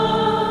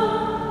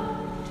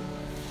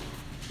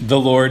The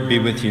Lord be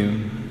with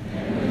you.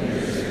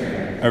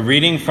 A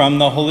reading from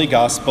the Holy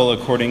Gospel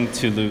according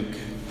to Luke.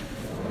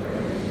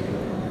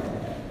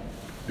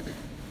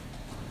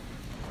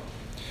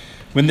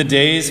 When the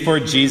days for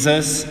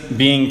Jesus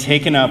being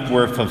taken up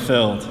were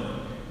fulfilled,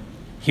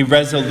 he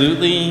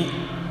resolutely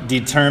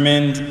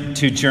determined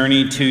to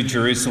journey to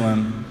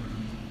Jerusalem,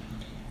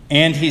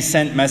 and he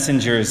sent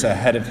messengers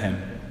ahead of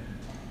him.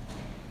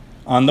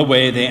 On the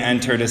way, they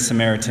entered a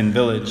Samaritan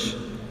village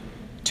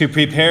to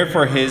prepare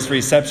for his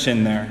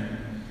reception there.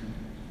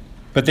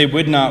 But they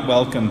would not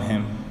welcome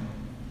him,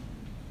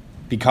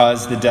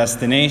 because the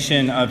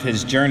destination of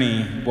his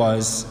journey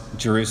was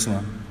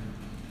Jerusalem.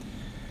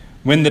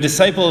 When the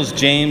disciples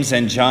James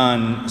and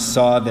John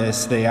saw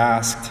this, they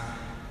asked,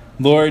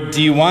 "Lord,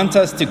 do you want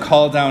us to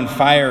call down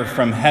fire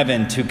from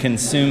heaven to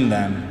consume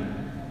them?"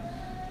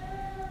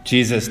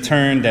 Jesus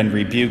turned and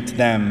rebuked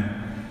them,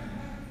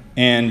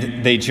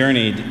 and they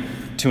journeyed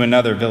to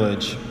another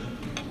village.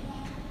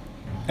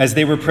 As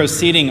they were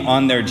proceeding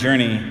on their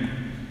journey,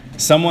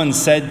 someone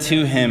said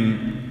to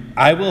him,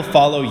 "I will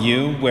follow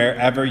you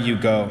wherever you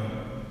go."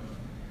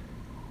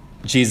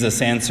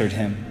 Jesus answered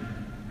him,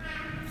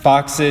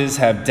 "Foxes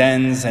have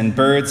dens and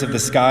birds of the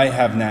sky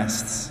have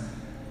nests,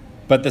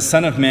 but the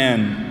Son of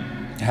Man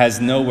has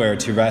nowhere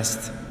to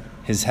rest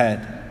his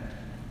head."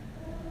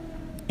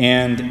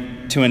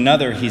 And to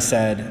another he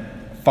said,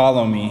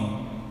 "Follow me."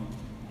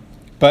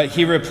 But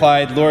he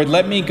replied, "Lord,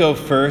 let me go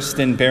first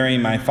and bury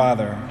my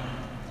father."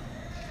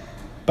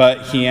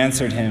 But he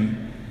answered him,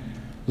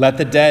 "Let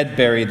the dead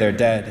bury their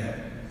dead,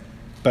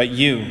 but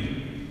you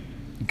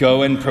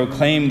go and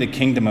proclaim the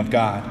kingdom of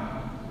God."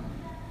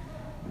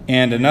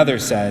 And another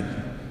said,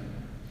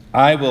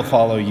 "I will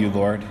follow you,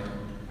 Lord,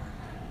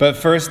 but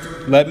first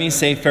let me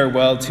say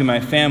farewell to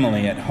my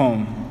family at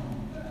home."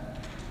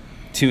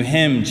 To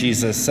him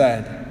Jesus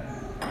said,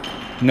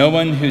 "No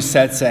one who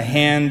sets a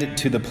hand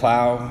to the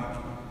plow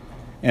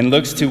and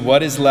looks to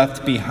what is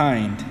left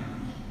behind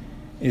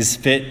is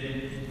fit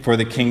for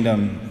the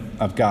kingdom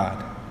of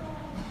God."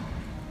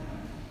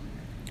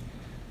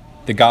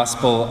 The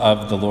Gospel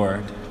of the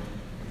Lord.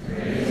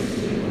 Praise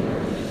to you,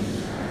 Lord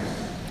Jesus Christ.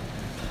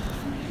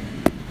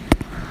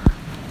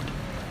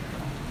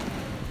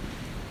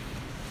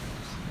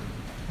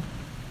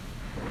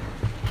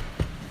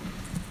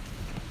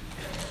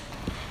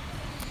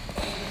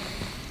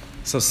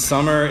 So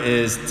summer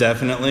is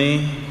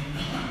definitely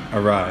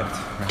arrived,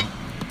 right?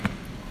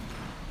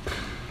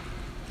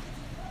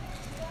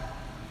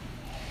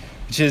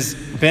 Which has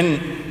been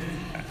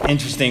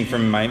interesting for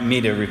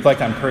me to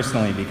reflect on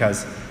personally,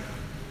 because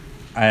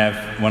I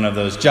have one of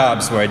those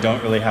jobs where I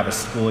don't really have a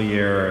school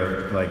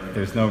year, or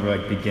there's no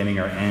beginning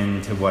or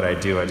end to what I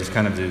do. I just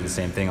kind of do the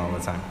same thing all the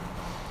time.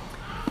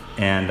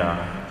 And I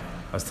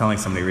was telling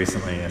somebody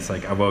recently, it's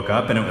like I woke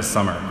up and it was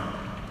summer.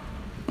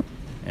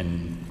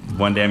 And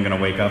one day I'm going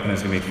to wake up and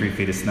there's going to be 3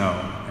 feet of snow.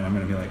 And I'm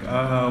going to be like,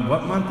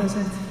 what month is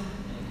it?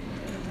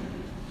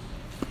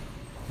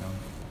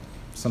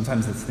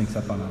 Sometimes it sneaks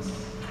up on us.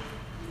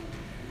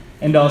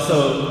 And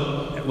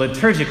also,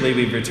 liturgically,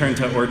 we've returned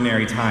to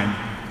ordinary time.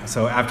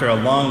 So after a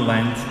long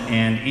Lent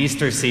and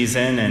Easter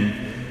season and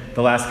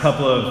the last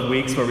couple of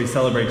weeks where we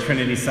celebrate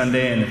Trinity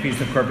Sunday and the Feast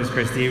of Corpus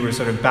Christi, we're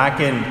sort of back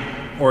in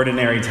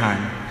ordinary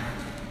time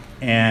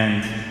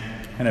and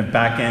kind of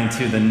back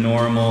into the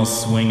normal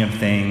swing of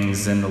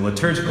things in the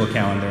liturgical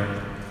calendar.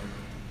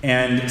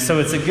 And so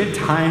it's a good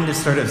time to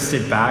sort of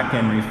sit back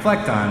and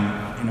reflect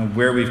on,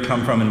 where we've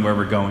come from and where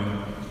we're going.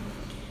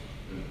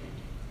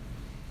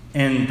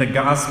 And the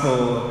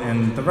gospel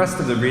and the rest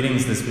of the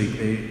readings this week,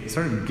 they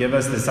sort of give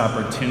us this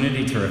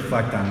opportunity to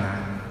reflect on that.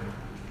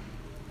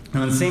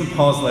 And in St.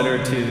 Paul's letter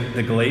to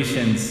the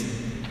Galatians,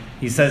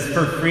 he says,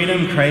 "For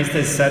freedom Christ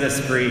has set us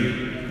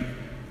free.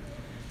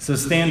 So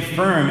stand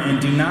firm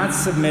and do not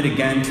submit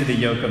again to the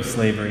yoke of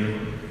slavery."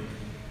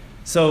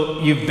 So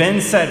you've been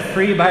set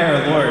free by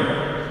our Lord,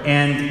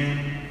 and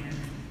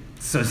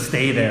so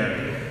stay there,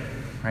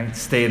 right?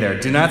 Stay there.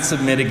 Do not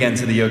submit again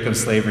to the yoke of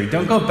slavery.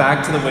 Don't go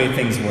back to the way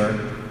things were.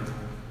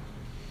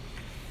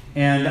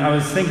 And I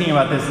was thinking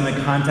about this in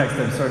the context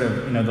of sort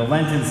of, the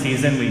Lenten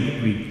season.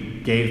 We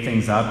gave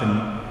things up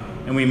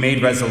and we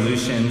made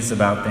resolutions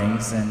about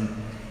things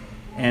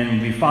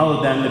and we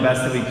followed them the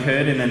best that we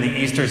could. And then the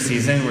Easter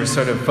season, we're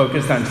sort of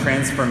focused on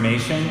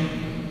transformation,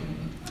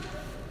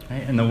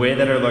 right? And the way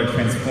that our Lord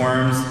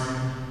transforms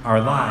our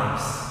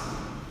lives.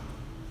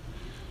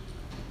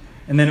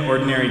 And then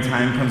ordinary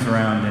time comes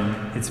around,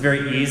 and it's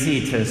very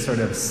easy to sort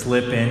of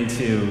slip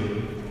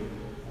into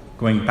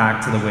going back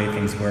to the way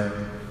things were.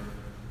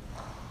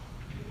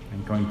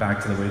 And going back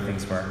to the way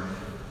things were.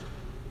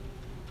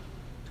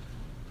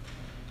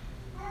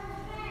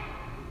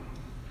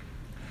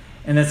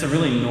 And that's a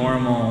really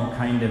normal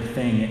kind of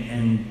thing.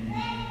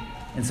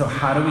 And so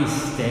how do we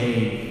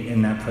stay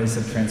in that place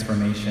of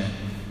transformation?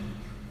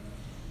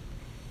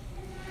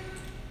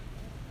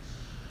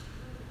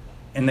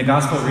 In the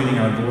gospel reading,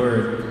 our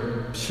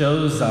Lord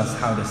shows us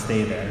how to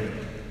stay there.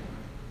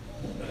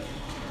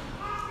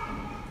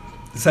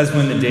 It says,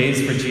 when the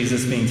days for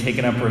Jesus being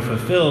taken up were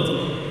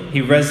fulfilled,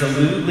 he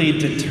resolutely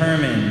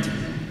determined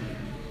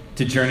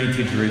to journey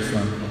to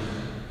Jerusalem.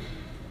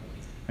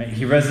 Right?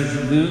 He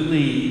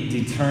resolutely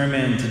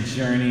determined to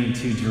journey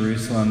to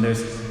Jerusalem.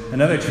 There's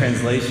another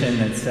translation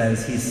that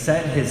says he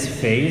set his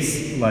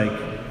face like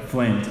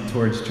flint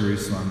towards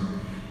Jerusalem.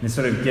 And it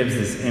sort of gives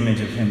this image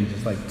of him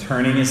just like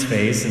turning his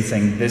face and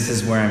saying, this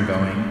is where I'm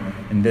going,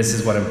 and this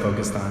is what I'm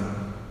focused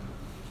on.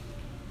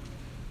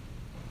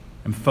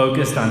 I'm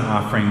focused on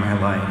offering my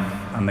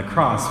life on the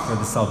cross for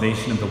the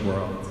salvation of the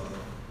world.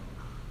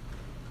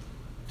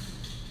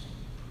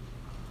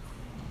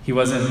 He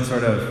wasn't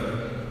sort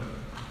of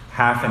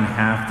half and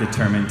half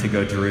determined to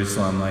go to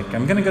Jerusalem. Like,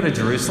 I'm going to go to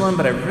Jerusalem,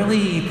 but I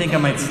really think I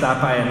might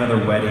stop by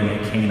another wedding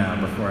at Cana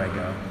before I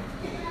go.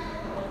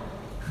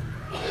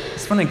 I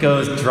just want to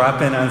go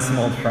drop in on some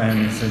old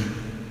friends and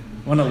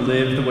want to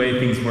live the way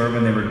things were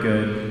when they were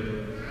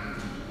good,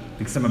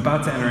 because I'm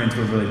about to enter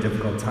into a really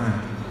difficult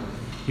time.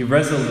 He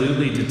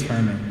resolutely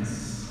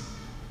determines.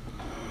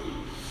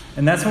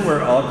 And that's what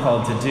we're all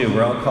called to do.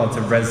 We're all called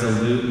to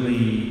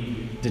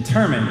resolutely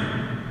determine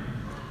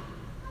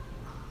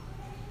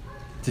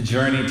to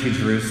journey to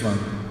Jerusalem,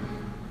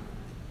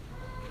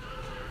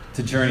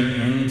 to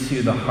journey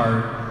into the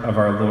heart of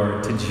our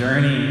Lord, to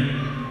journey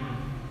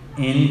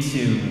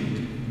into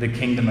the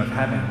kingdom of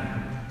heaven.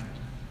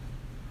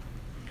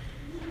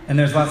 And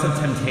there's lots of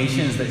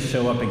temptations that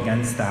show up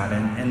against that,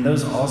 and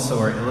those also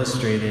are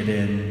illustrated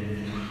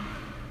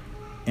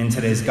in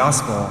today's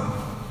gospel,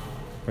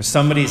 where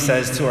somebody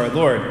says to our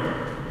Lord,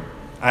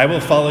 I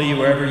will follow you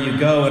wherever you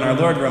go, and our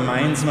Lord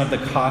reminds him of the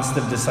cost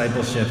of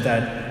discipleship,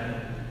 that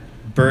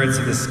birds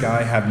of the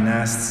sky have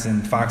nests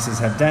and foxes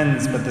have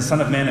dens, but the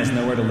Son of Man has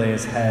nowhere to lay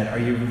his head. Are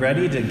you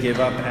ready to give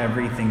up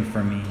everything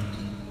for me?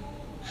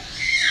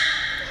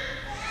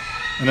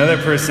 Another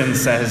person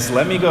says,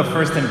 let me go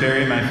first and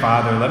bury my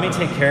father. Let me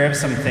take care of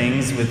some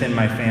things within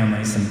my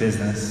family, some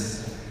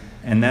business,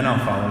 and then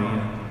I'll follow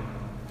you.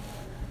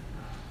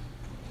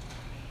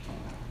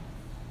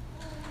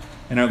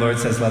 And our Lord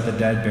says, let the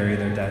dead bury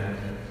their dead.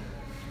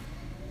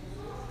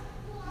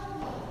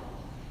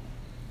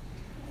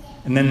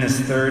 And then this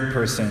third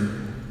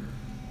person,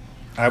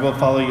 I will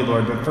follow you,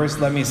 Lord, but first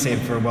let me say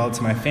farewell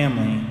to my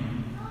family.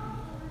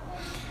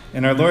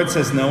 And our Lord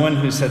says, no one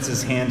who sets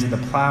his hand to the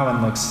plow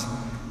and looks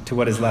to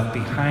what is left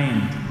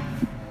behind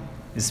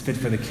is fit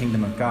for the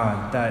kingdom of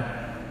God.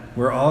 That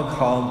we're all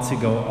called to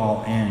go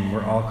all in.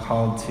 We're all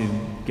called to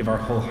give our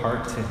whole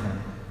heart to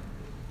him.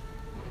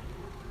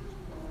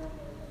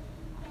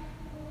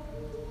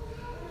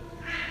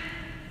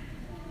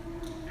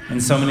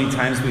 And so many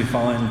times we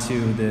fall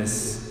into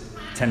this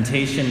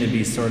temptation to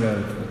be sort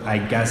of, I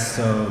guess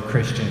so,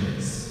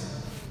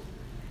 Christians.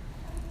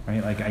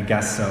 Right? Like, I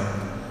guess so.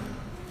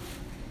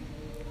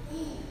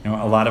 You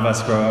know, a lot of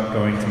us grow up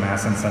going to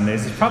Mass on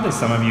Sundays. There's probably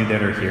some of you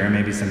that are here,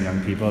 maybe some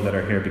young people that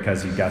are here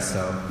because you guess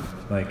so.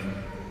 Like,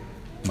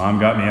 Mom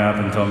got me up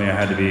and told me I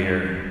had to be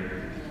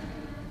here.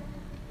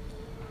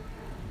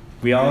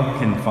 We all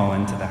can fall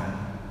into that.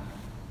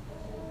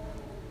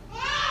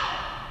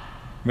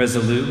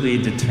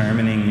 Resolutely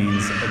determining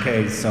means,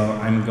 okay, so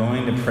I'm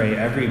going to pray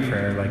every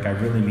prayer like I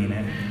really mean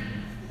it.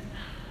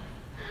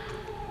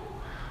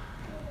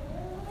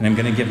 And I'm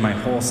going to give my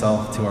whole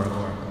self to our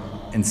Lord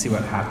and see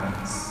what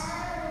happens.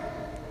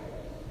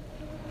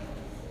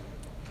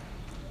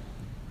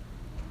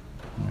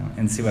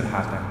 And see what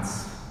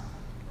happens.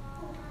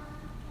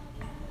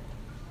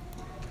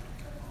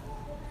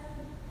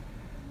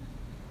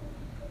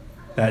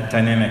 That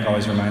dynamic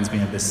always reminds me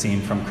of this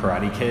scene from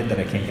Karate Kid that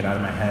I can't get out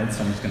of my head,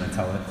 so I'm just going to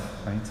tell it,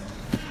 right?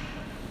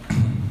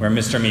 Where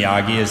Mr.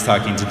 Miyagi is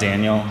talking to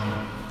Daniel,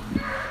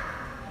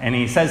 and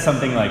he says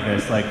something like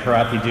this, like,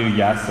 karate do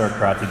yes or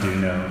karate do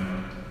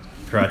no.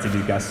 Karate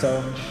do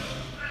gusto.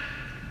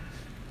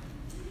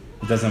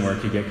 It doesn't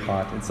work, you get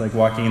caught. It's like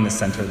walking in the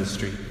center of the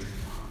street.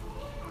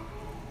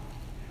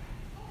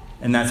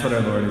 And that's what our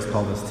Lord has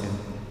called us to.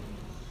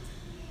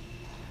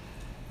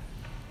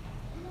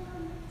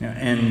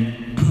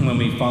 And when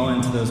we fall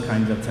into those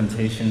kinds of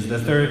temptations, the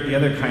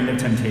other kind of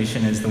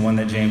temptation is the one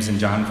that James and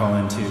John fall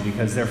into,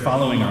 because they're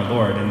following our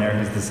Lord and they're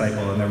his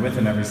disciple and they're with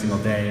him every single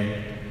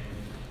day.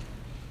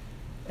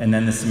 And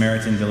then the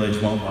Samaritan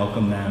village won't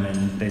welcome them,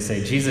 and they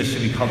say, Jesus,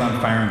 should we call down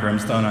fire and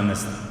brimstone on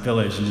this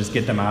village and just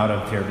get them out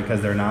of here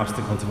because they're an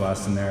obstacle to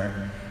us and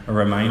they're a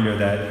reminder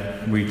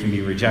that we can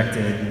be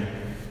rejected.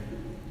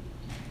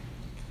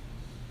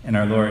 And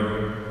our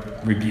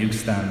Lord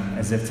rebukes them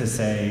as if to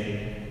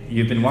say,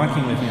 you've been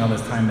walking with me all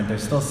this time, but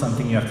there's still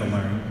something you have to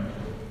learn.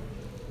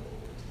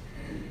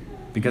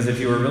 Because if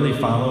you were really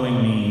following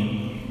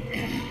me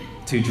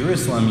to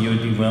Jerusalem, you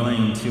would be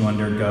willing to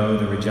undergo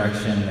the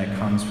rejection that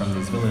comes from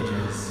these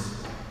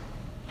villages.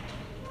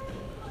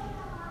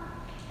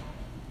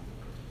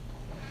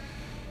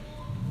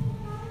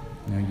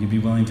 You know, you'd be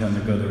willing to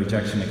undergo the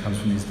rejection that comes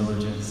from these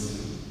villages.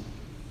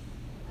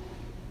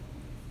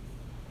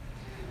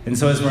 And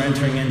so as we're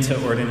entering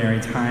into ordinary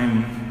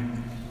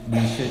time,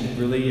 we should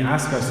really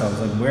ask ourselves,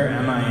 like, where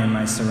am I in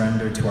my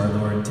surrender to our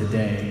Lord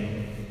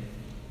today?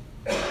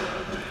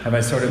 Have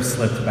I sort of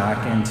slipped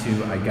back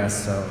into, I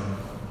guess so?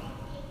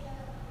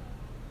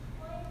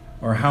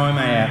 Or how am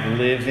I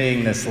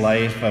living this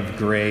life of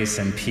grace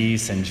and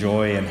peace and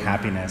joy and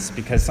happiness?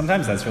 Because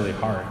sometimes that's really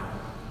hard.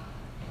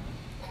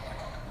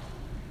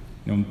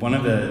 One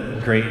of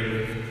the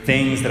great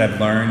things that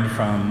I've learned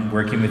from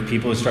working with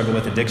people who struggle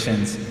with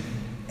addictions,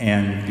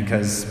 and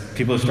because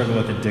people who struggle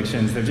with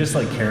addictions, they're just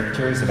like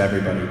caricatures of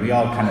everybody. We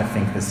all kind of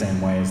think the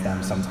same way as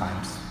them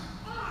sometimes.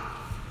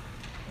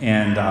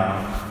 And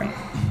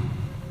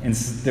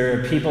there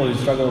are people who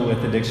struggle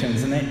with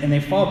addictions, and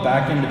they fall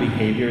back into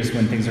behaviors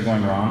when things are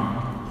going wrong.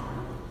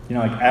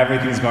 Like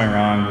everything's going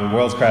wrong, the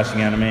world's crashing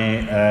into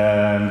me,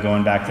 I'm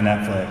going back to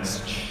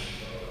Netflix.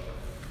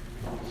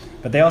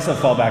 But they also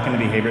fall back into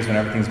behaviors when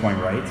everything's going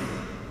right.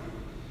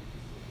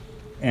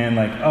 And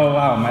like, oh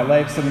wow, my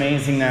life's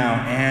amazing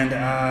now, and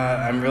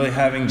I'm really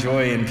having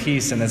joy and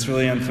peace, and it's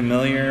really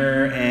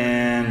unfamiliar,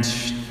 and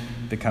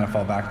they kind of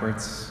fall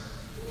backwards.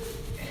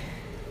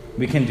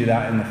 We can do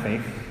that in the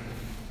faith.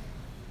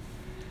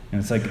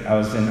 It's like I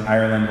was in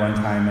Ireland one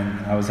time,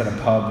 and I was at a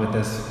pub with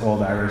this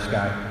old Irish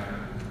guy.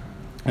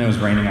 And it was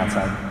raining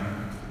outside.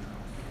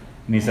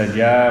 And he said,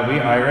 yeah, we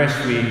Irish,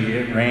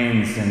 it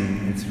rains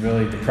and it's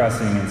really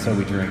depressing, and so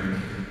we drink.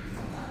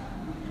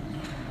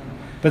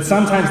 But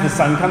sometimes the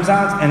sun comes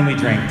out and we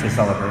drink to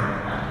celebrate.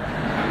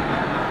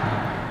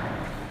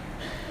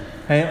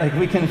 Right? Like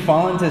we can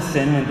fall into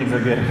sin when things are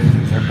good and when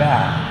things are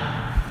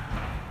bad.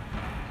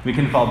 We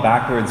can fall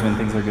backwards when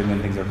things are good and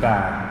when things are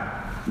bad.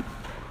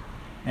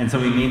 And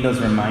so we need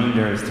those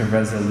reminders to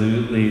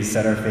resolutely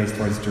set our face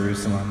towards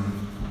Jerusalem.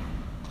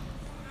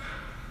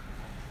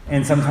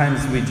 And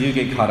sometimes we do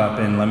get caught up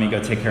in, let me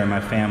go take care of my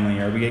family,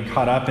 or we get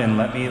caught up in,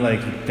 let me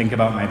think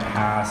about my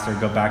past, or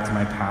go back to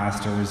my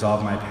past, or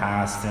resolve my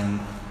past, and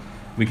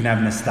we can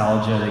have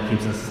nostalgia that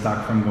keeps us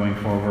stuck from going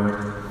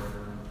forward.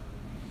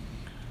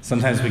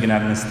 Sometimes we can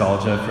have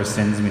nostalgia for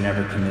sins we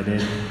never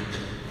committed.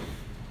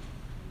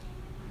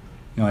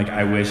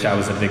 I wish I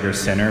was a bigger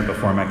sinner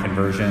before my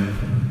conversion.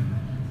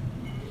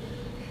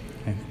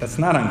 That's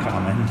not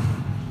uncommon.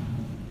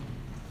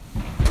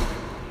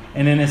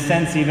 And in a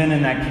sense, even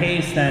in that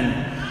case, then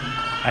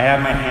I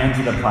have my hand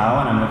to the plow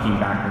and I'm looking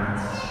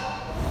backwards.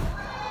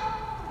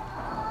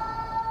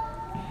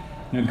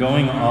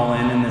 Going all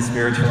in the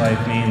spiritual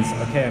life means,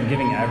 okay, I'm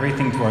giving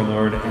everything to our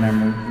Lord, and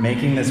I'm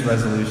making this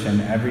resolution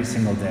every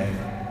single day.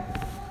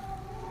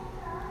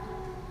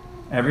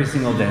 Every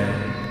single day.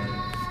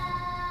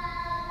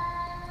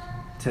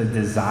 To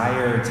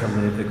desire to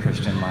live the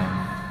Christian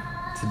life.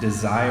 To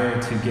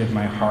desire to give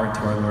my heart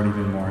to our Lord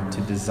even more,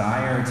 to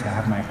desire to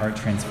have my heart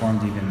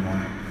transformed even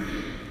more.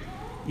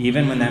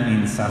 Even when that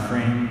means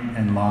suffering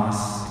and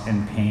loss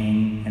and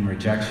pain and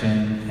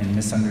rejection and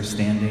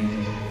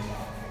misunderstanding.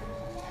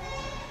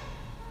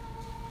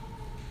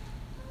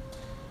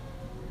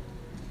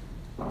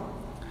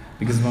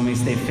 Because when we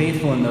stay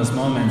faithful in those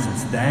moments,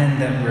 it's then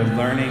that we're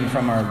learning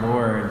from our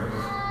Lord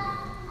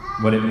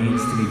what it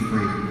means to be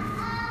free.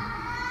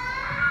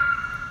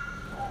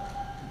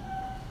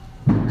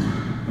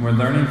 And we're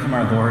learning from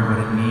our Lord what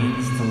it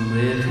means to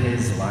live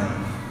His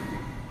life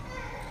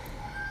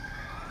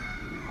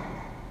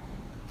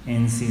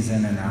in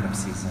season and out of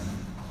season.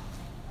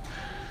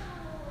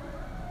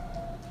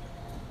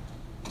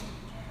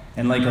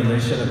 And like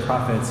Elisha the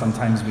prophet,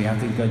 sometimes we have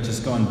to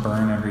just go and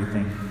burn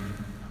everything.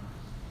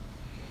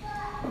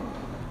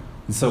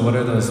 And so what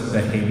are those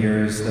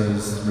behaviors,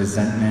 those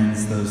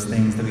resentments, those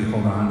things that we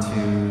hold on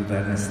to,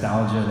 that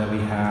nostalgia that we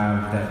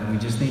have, that we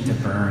just need to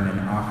burn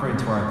and offer it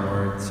to our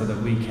Lord so that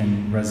we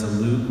can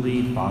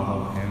resolutely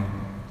follow Him?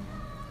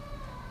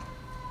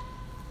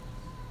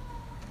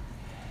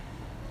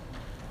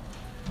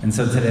 And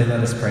so today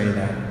let us pray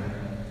that,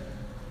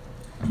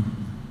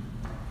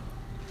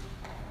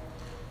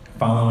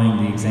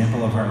 following the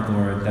example of our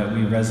Lord, that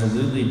we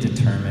resolutely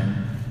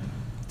determine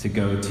to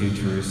go to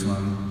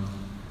Jerusalem,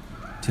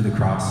 to the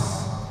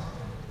cross,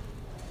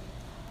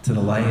 to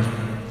the life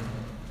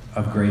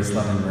of grace,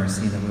 love, and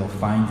mercy that we'll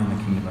find in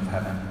the kingdom of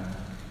heaven.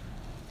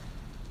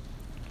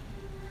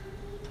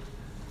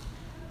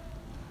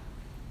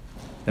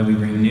 That we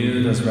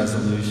renew those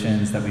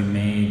resolutions that we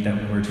made,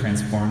 that were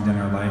transformed in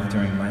our life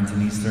during Lent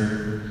and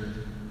Easter,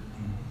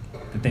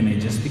 that they may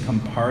just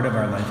become part of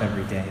our life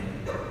every day.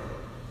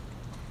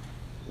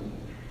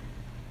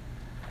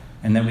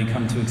 And that we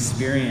come to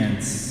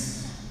experience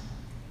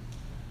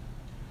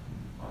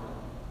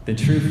the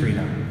true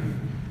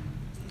freedom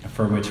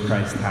for which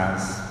Christ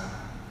has,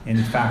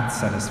 in fact,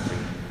 set us free.